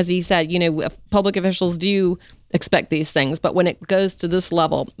microphones, because he said, public officials do expect these things, but when it goes to this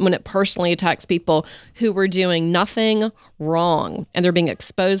level, when it personally attacks people who were doing nothing wrong and they're being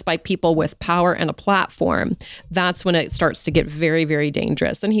exposed by people with power and a platform, that's when it starts to get very, very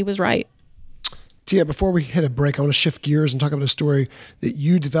dangerous. And he was right. Tia, before we hit a break, I want to shift gears and talk about a story that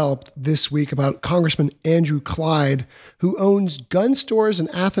you developed this week about Congressman Andrew Clyde, who owns gun stores in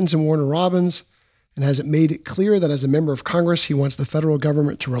Athens and Warner Robins, and has made it clear that as a member of Congress, he wants the federal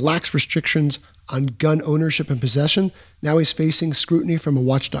government to relax restrictions on gun ownership and possession. Now he's facing scrutiny from a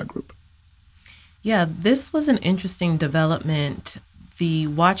watchdog group. Yeah, this was an interesting development. The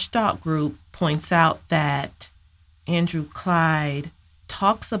watchdog group points out that Andrew Clyde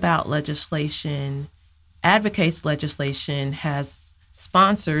talks about legislation, advocates legislation, has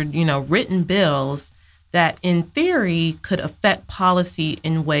sponsored, written bills that in theory could affect policy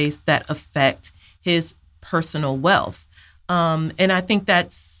in ways that affect his personal wealth. And I think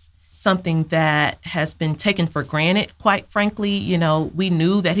that's something that has been taken for granted, quite frankly. We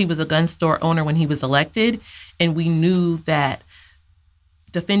knew that he was a gun store owner when he was elected, and we knew that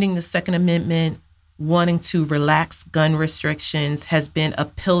defending the Second Amendment, wanting to relax gun restrictions has been a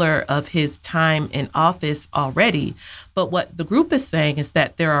pillar of his time in office already. But what the group is saying is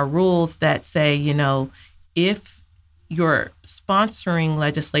that there are rules that say, if you're sponsoring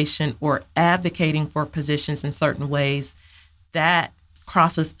legislation or advocating for positions in certain ways, that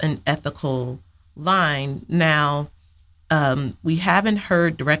crosses an ethical line. Now, we haven't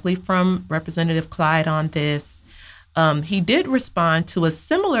heard directly from Representative Clyde on this. He did respond to a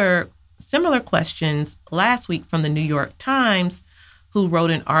similar questions last week from the New York Times, who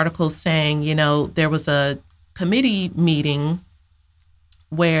wrote an article saying, there was a committee meeting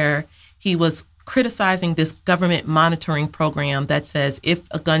where he was criticizing this government monitoring program that says if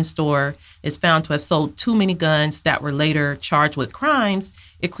a gun store is found to have sold too many guns that were later charged with crimes,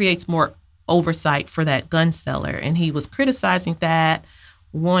 it creates more oversight for that gun seller. And he was criticizing that,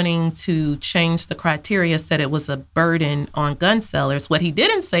 wanting to change the criteria, said it was a burden on gun sellers. What he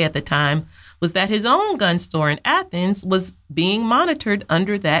didn't say at the time was that his own gun store in Athens was being monitored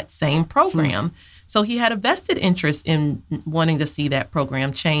under that same program. So he had a vested interest in wanting to see that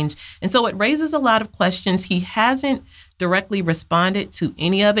program change. And so it raises a lot of questions. He hasn't directly responded to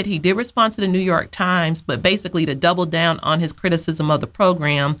any of it. He did respond to the New York Times, but basically to double down on his criticism of the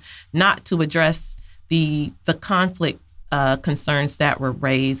program, not to address the conflict concerns that were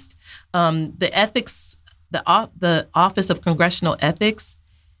raised. The Office of Congressional Ethics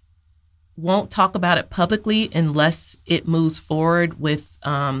won't talk about it publicly unless it moves forward with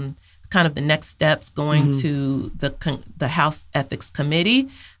kind of the next steps going to the House Ethics Committee.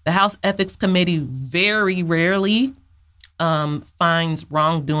 The House Ethics Committee very rarely finds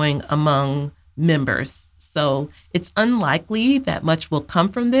wrongdoing among members. So it's unlikely that much will come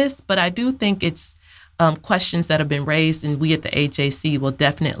from this, but I do think it's questions that have been raised, and we at the AJC will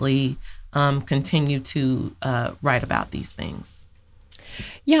definitely continue to write about these things.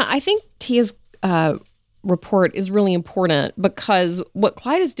 Yeah, I think Tia's report is really important because what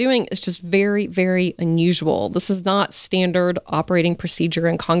Clyde is doing is just very, very unusual. This is not standard operating procedure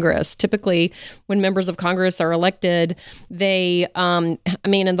in Congress. Typically, when members of Congress are elected, they,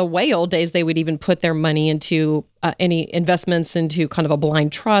 in the way old days, they would even put their money into any investments into kind of a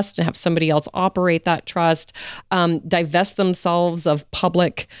blind trust and have somebody else operate that trust, divest themselves of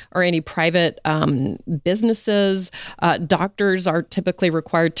public or any private businesses. Doctors are typically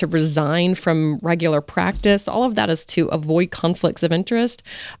required to resign from regular practice. All of that is to avoid conflicts of interest.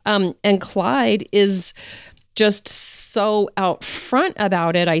 And Clyde is just so out front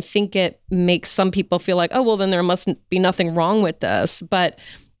about it. I think it makes some people feel like, oh, well, then there must be nothing wrong with this. But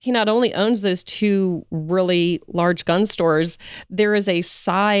he not only owns those two really large gun stores, there is a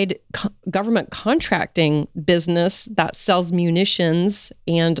side government contracting business that sells munitions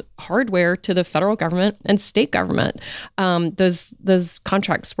and hardware to the federal government and state government. Those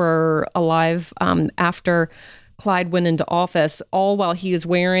contracts were alive after Clyde went into office, all while he is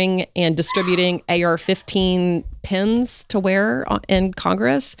wearing and distributing AR-15 pins to wear in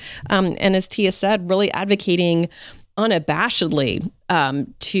Congress. And as Tia said, really advocating unabashedly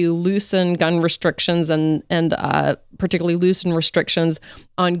to loosen gun restrictions and particularly loosen restrictions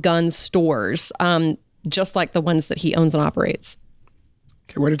on gun stores, just like the ones that he owns and operates.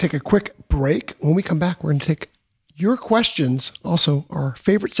 Okay, we're going to take a quick break. When we come back, we're going to take your questions. Also, our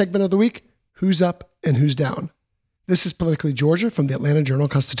favorite segment of the week, Who's Up and Who's Down. This is Politically Georgia from the Atlanta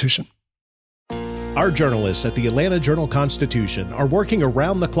Journal-Constitution. Our journalists at the Atlanta Journal-Constitution are working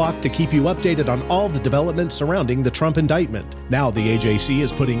around the clock to keep you updated on all the developments surrounding the Trump indictment. Now the AJC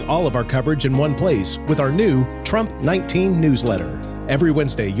is putting all of our coverage in one place with our new Trump 19 newsletter. Every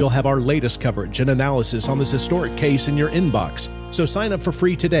Wednesday, you'll have our latest coverage and analysis on this historic case in your inbox. So sign up for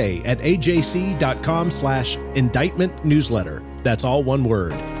free today at ajc.com/indictment newsletter. That's all one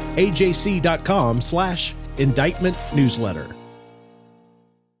word. ajc.com/indictment newsletter.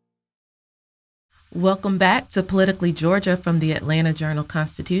 Welcome back to Politically Georgia from the Atlanta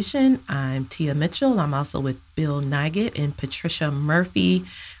Journal-Constitution. I'm Tia Mitchell. I'm also with Bill Nigut and Patricia Murphy.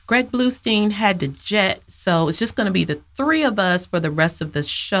 Greg Bluestein had to jet, so it's just going to be the three of us for the rest of the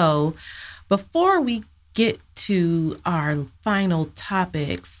show. Before we get to our final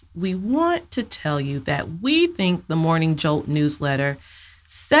topics, we want to tell you that we think the Morning Jolt newsletter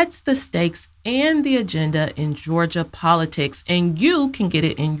sets the stakes and the agenda in Georgia politics, and you can get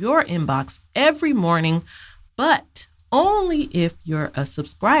it in your inbox every morning, but only if you're a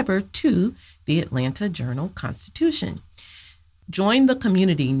subscriber to the Atlanta Journal-Constitution. Join the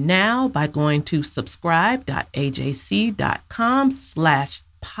community now by going to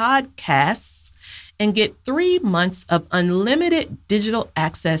subscribe.ajc.com/podcasts and get 3 months of unlimited digital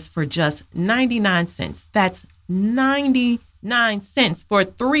access for just 99 cents. That's 99 cents for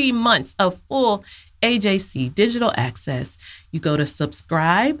 3 months of full AJC digital access. You go to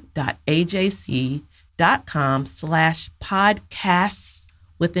subscribe.ajc.com/podcasts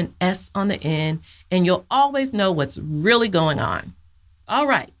with an S on the end, and you'll always know what's really going on. All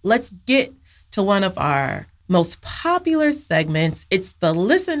right, let's get to one of our most popular segments. It's the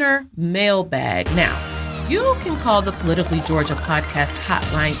listener mailbag. Now, you can call the Politically Georgia podcast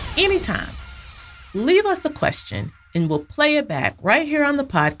hotline anytime. Leave us a question, and we'll play it back right here on the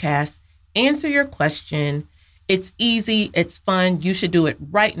podcast. Answer your question. It's easy. It's fun. You should do it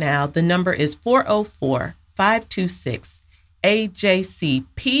right now. The number is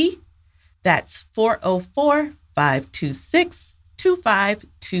 404-526-AJCP. That's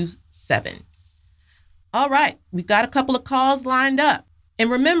 404-526-2527. All right. We've got a couple of calls lined up.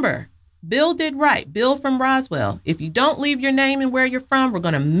 And remember, Bill did right. Bill from Roswell. If you don't leave your name and where you're from, we're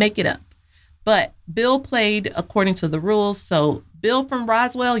going to make it up. But Bill played according to the rules. So, Bill from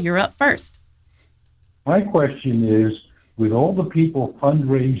Roswell, you're up first. My question is, with all the people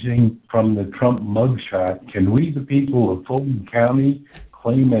fundraising from the Trump mugshot, can we, the people of Fulton County,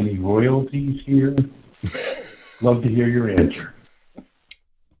 claim any royalties here? Love to hear your answer.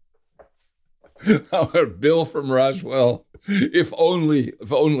 Bill from Roswell, if only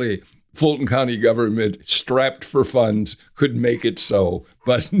Fulton County government, strapped for funds, could make it so.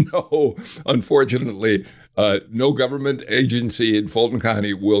 But no, unfortunately, no government agency in Fulton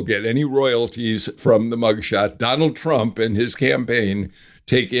County will get any royalties from the mugshot. Donald Trump and his campaign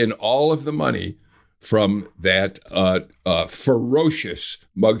take in all of the money from that ferocious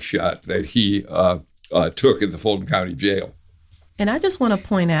mugshot that he took at the Fulton County jail. And I just want to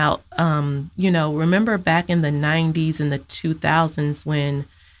point out, remember back in the 90s and the 2000s when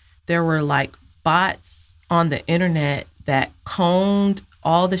there were like bots on the internet that combed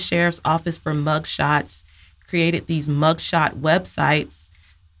all the sheriff's office for mugshots, created these mugshot websites.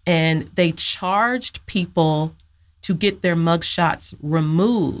 and they charged people to get their mugshots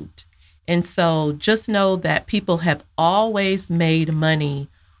removed. And so just know that people have always made money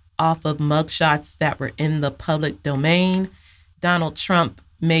off of mugshots that were in the public domain. Donald Trump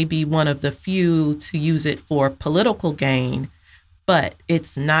may be one of the few to use it for political gain, but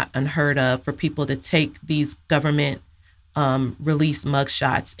it's not unheard of for people to take these government release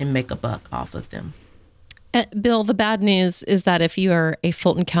mugshots and make a buck off of them. Bill, the bad news is that if you are a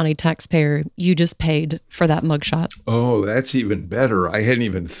Fulton County taxpayer, you just paid for that mugshot. Oh, that's even better. I hadn't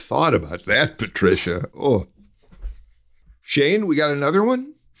even thought about that, Patricia. Oh. Shane, we got another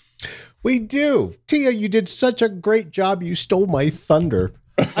one? We do. Tia, you did such a great job. You stole my thunder.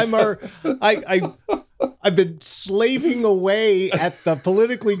 I've been slaving away at the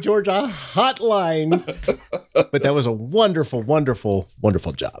Politically Georgia hotline, but that was a wonderful, wonderful,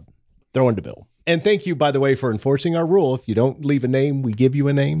 wonderful job. Throwing to Bill. And thank you, by the way, for enforcing our rule. If you don't leave a name, we give you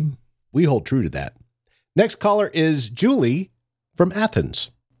a name. We hold true to that. Next caller is Julie from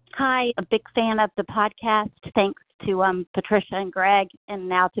Athens. Hi, a big fan of the podcast. Thanks to Patricia and Greg, and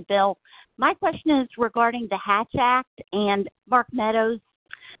now to Bill. My question is regarding the Hatch Act and Mark Meadows,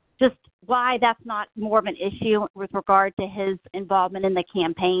 just why that's not more of an issue with regard to his involvement in the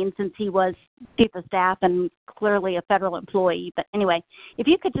campaign, since he was chief of staff and clearly a federal employee. But anyway, if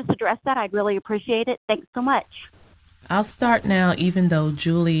you could just address that, I'd really appreciate it. Thanks so much. I'll start now, even though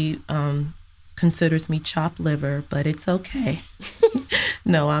Julie considers me chopped liver, but it's okay.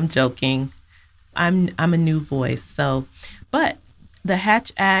 No, I'm joking. I'm a new voice. But the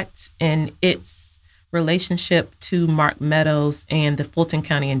Hatch Act and its relationship to Mark Meadows and the Fulton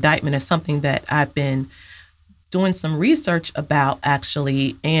County indictment is something that I've been doing some research about,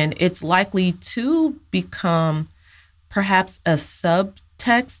 actually, and it's likely to become perhaps a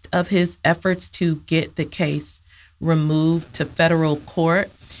subtext of his efforts to get the case removed to federal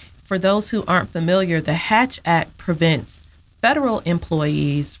court. For those who aren't familiar, the Hatch Act prevents federal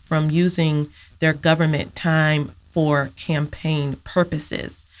employees from using their government time for campaign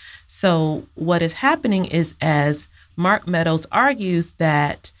purposes. So what is happening is, as Mark Meadows argues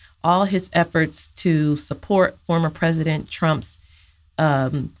that all his efforts to support former President Trump's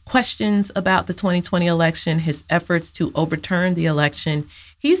questions about the 2020 election, his efforts to overturn the election,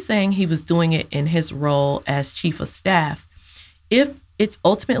 he's saying he was doing it in his role as chief of staff. If it's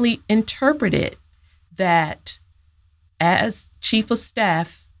ultimately interpreted that as chief of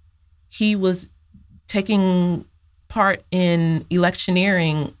staff, he was taking part in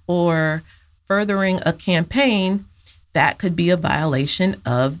electioneering or furthering a campaign, that could be a violation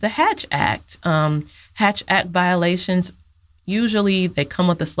of the Hatch Act. Hatch Act violations, usually they come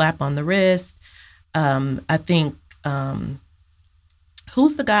with a slap on the wrist. I think,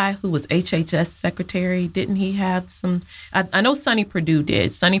 who's the guy who was HHS secretary? Didn't he have some? I know Sonny Perdue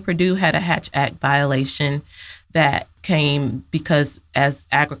did. Sonny Perdue had a Hatch Act violation that came because as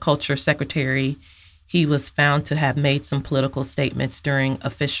agriculture secretary, he was found to have made some political statements during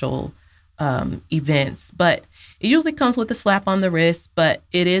official events. But it usually comes with a slap on the wrist, but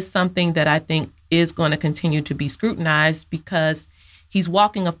it is something that I think is going to continue to be scrutinized because he's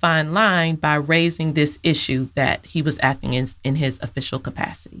walking a fine line by raising this issue that he was acting in his official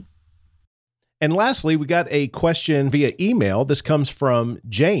capacity. And lastly, we got a question via email. This comes from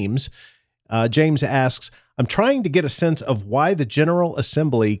James. James asks, I'm trying to get a sense of why the General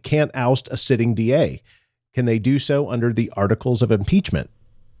Assembly can't oust a sitting DA. Can they do so under the Articles of Impeachment?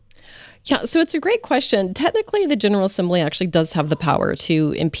 Yeah, so it's a great question. Technically, the General Assembly actually does have the power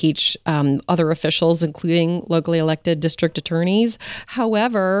to impeach other officials, including locally elected district attorneys.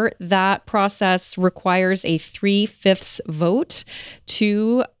 However, that process requires a 3/5 vote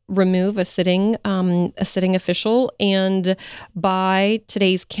to remove a sitting official, and by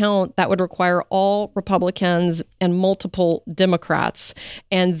today's count, that would require all Republicans and multiple Democrats,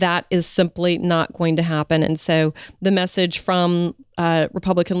 and that is simply not going to happen. And so the message from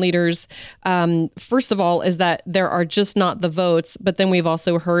Republican leaders, first of all, is that there are just not the votes, but then we've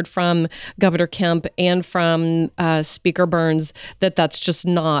also heard from Governor Kemp and from Speaker Burns that that's just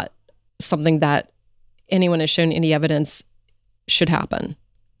not something that anyone has shown any evidence should happen.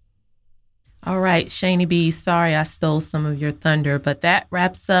 All right, Shani B, sorry I stole some of your thunder, but that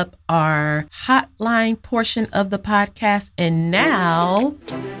wraps up our hotline portion of the podcast. And now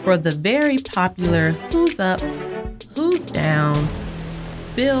for the very popular Who's Up, Who's Down.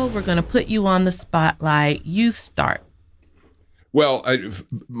 Bill, we're going to put you on the spotlight. You start. Well,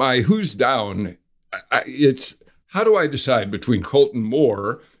 my Who's Down, it's how do I decide between Colton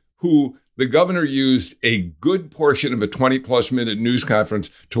Moore, who the governor used a good portion of a 20-plus minute news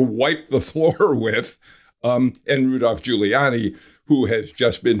conference to wipe the floor with, and Rudolph Giuliani, who has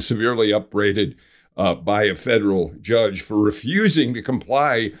just been severely upbraided by a federal judge for refusing to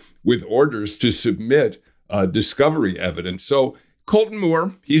comply with orders to submit discovery evidence. So Colton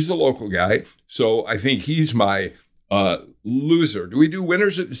Moore, he's the local guy. So I think he's my loser. Do we do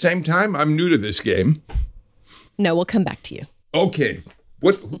winners at the same time? I'm new to this game. No, we'll come back to you. Okay.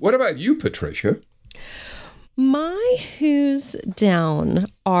 What about you, Patricia? My who's down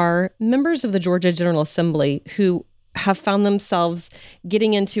are members of the Georgia General Assembly who have found themselves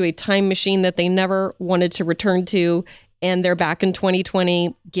getting into a time machine that they never wanted to return to. And they're back in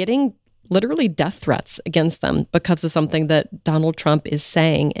 2020 getting literally death threats against them because of something that Donald Trump is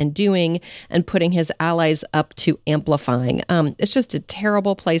saying and doing and putting his allies up to amplifying. It's just a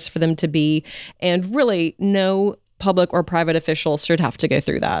terrible place for them to be. And really, no public or private officials should have to go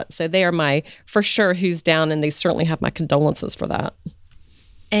through that. So they are my, for sure, who's down, and they certainly have my condolences for that.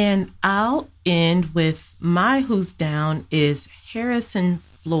 And I'll end with my who's down is Harrison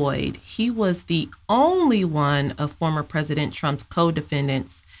Floyd. He was the only one of former President Trump's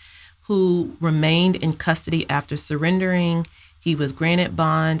co-defendants who remained in custody after surrendering. He was granted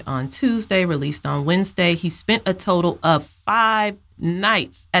bond on Tuesday, released on Wednesday. He spent a total of 5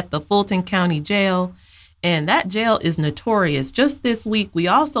 nights at the Fulton County Jail, and that jail is notorious. Just this week, we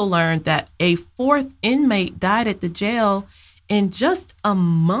also learned that a 4th inmate died at the jail in just a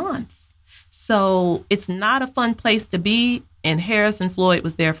month. So it's not a fun place to be, and Harrison Floyd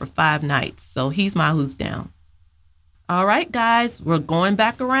was there for 5 nights. So he's my who's down. All right, guys, we're going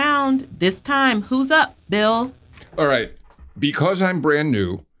back around. This time, who's up, Bill? All right. Because I'm brand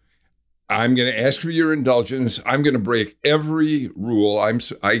new, I'm going to ask for your indulgence. I'm going to break every rule.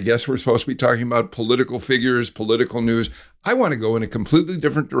 I guess we're supposed to be talking about political figures, political news. I want to go in a completely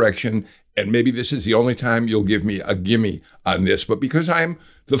different direction, and maybe this is the only time you'll give me a gimme on this. But because I'm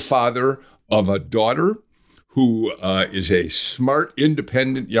the father of a daughter who is a smart,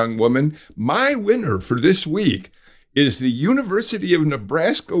 independent young woman, my winner for this week is the University of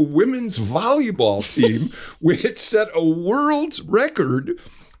Nebraska women's volleyball team, which set a world record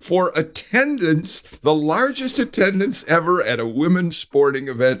for attendance, the largest attendance ever at a women's sporting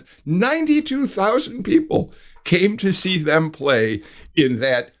event. 92,000 people came to see them play in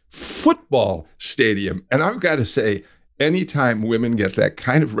that football stadium. And I've got to say, anytime women get that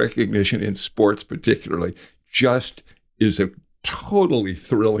kind of recognition in sports particularly, just is a totally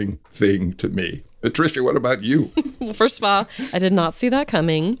thrilling thing to me. Patricia, what about you? Well, first of all, I did not see that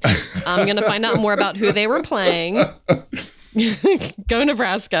coming. I'm going to find out more about who they were playing. Go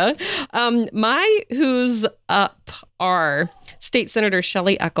Nebraska. My who's up are State Senator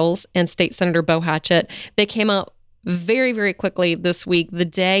Shelley Eccles and State Senator Bo Hatchett. They came out very, very quickly this week, the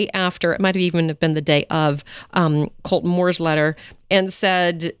day after, it might have even been the day of Colton Moore's letter, and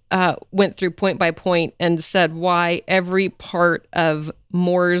said, went through point by point and said why every part of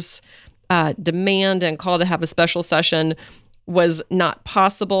Moore's demand and call to have a special session was not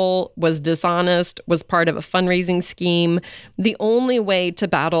possible, was dishonest, was part of a fundraising scheme. The only way to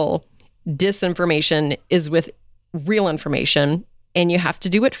battle disinformation is with real information, and you have to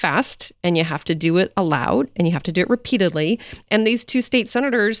do it fast, and you have to do it aloud, and you have to do it repeatedly. And these 2 state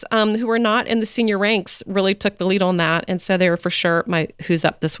senators who are not in the senior ranks really took the lead on that, and so they were for sure my who's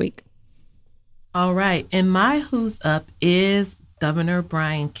up this week. All right, and my who's up is Governor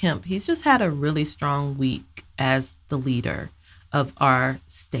Brian Kemp. He's just had a really strong week as the leader of our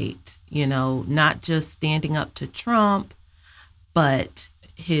state, you know, not just standing up to Trump, but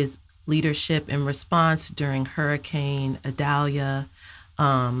his leadership in response during Hurricane Idalia,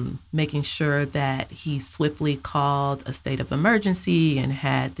 making sure that he swiftly called a state of emergency and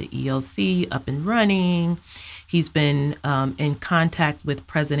had the EOC up and running. He's been in contact with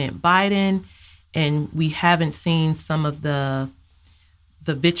President Biden, and we haven't seen some of the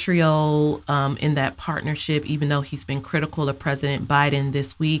vitriol in that partnership, even though he's been critical of President Biden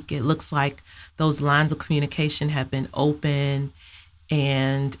this week. It looks like those lines of communication have been open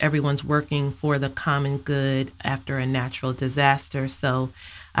and everyone's working for the common good after a natural disaster. So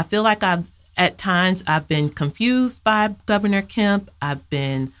I feel like at times I've been confused by Governor Kemp. I've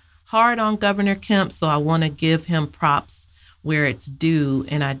been hard on Governor Kemp, so I want to give him props where it's due,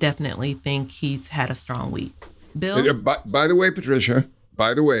 and I definitely think he's had a strong week. Bill? By the way, Patricia,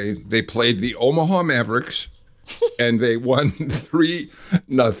 they played the Omaha Mavericks, and they won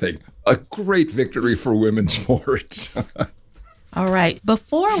 3-0. A great victory for women's sports. All right.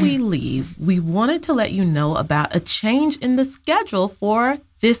 Before we leave, we wanted to let you know about a change in the schedule for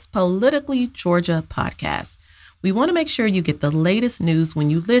this Politically Georgia podcast. We want to make sure you get the latest news when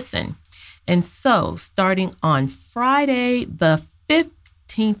you listen. And so, starting on Friday, the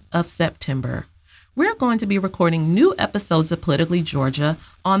 15th of September, we're going to be recording new episodes of Politically Georgia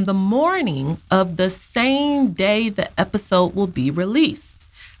on the morning of the same day the episode will be released.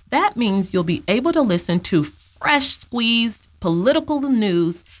 That means you'll be able to listen to fresh squeezed political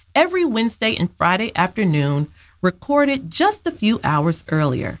news every Wednesday and Friday afternoon, recorded just a few hours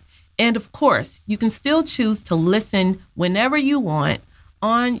earlier. And of course, you can still choose to listen whenever you want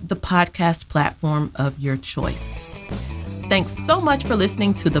on the podcast platform of your choice. Thanks so much for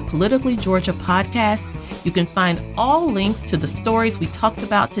listening to the Politically Georgia podcast. You can find all links to the stories we talked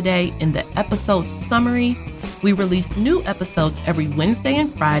about today in the episode summary. We release new episodes every Wednesday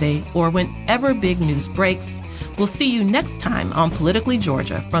and Friday, or whenever big news breaks. We'll see you next time on Politically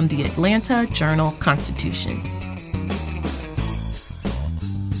Georgia from the Atlanta Journal-Constitution.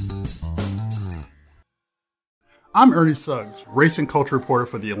 I'm Ernie Suggs, race and culture reporter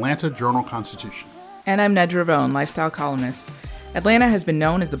for the Atlanta Journal-Constitution. And I'm Nedra Bone, lifestyle columnist. Atlanta has been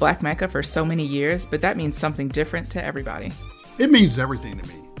known as the Black Mecca for so many years, but that means something different to everybody. It means everything to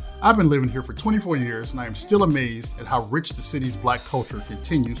me. I've been living here for 24 years, and I am still amazed at how rich the city's Black culture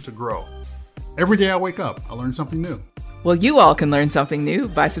continues to grow. Every day I wake up, I learn something new. Well, you all can learn something new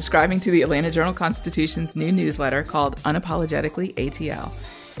by subscribing to the Atlanta Journal-Constitution's new newsletter called Unapologetically ATL.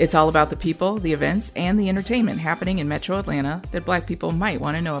 It's all about the people, the events, and the entertainment happening in Metro Atlanta that Black people might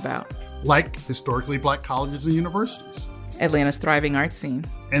want to know about. Like historically Black colleges and universities. Atlanta's thriving art scene.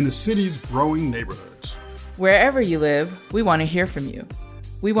 And the city's growing neighborhoods. Wherever you live, we want to hear from you.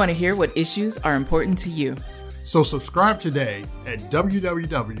 We want to hear what issues are important to you. So subscribe today at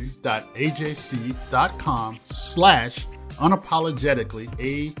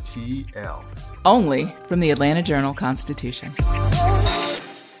www.ajc.com/unapologeticallyATL. Only from the Atlanta Journal-Constitution.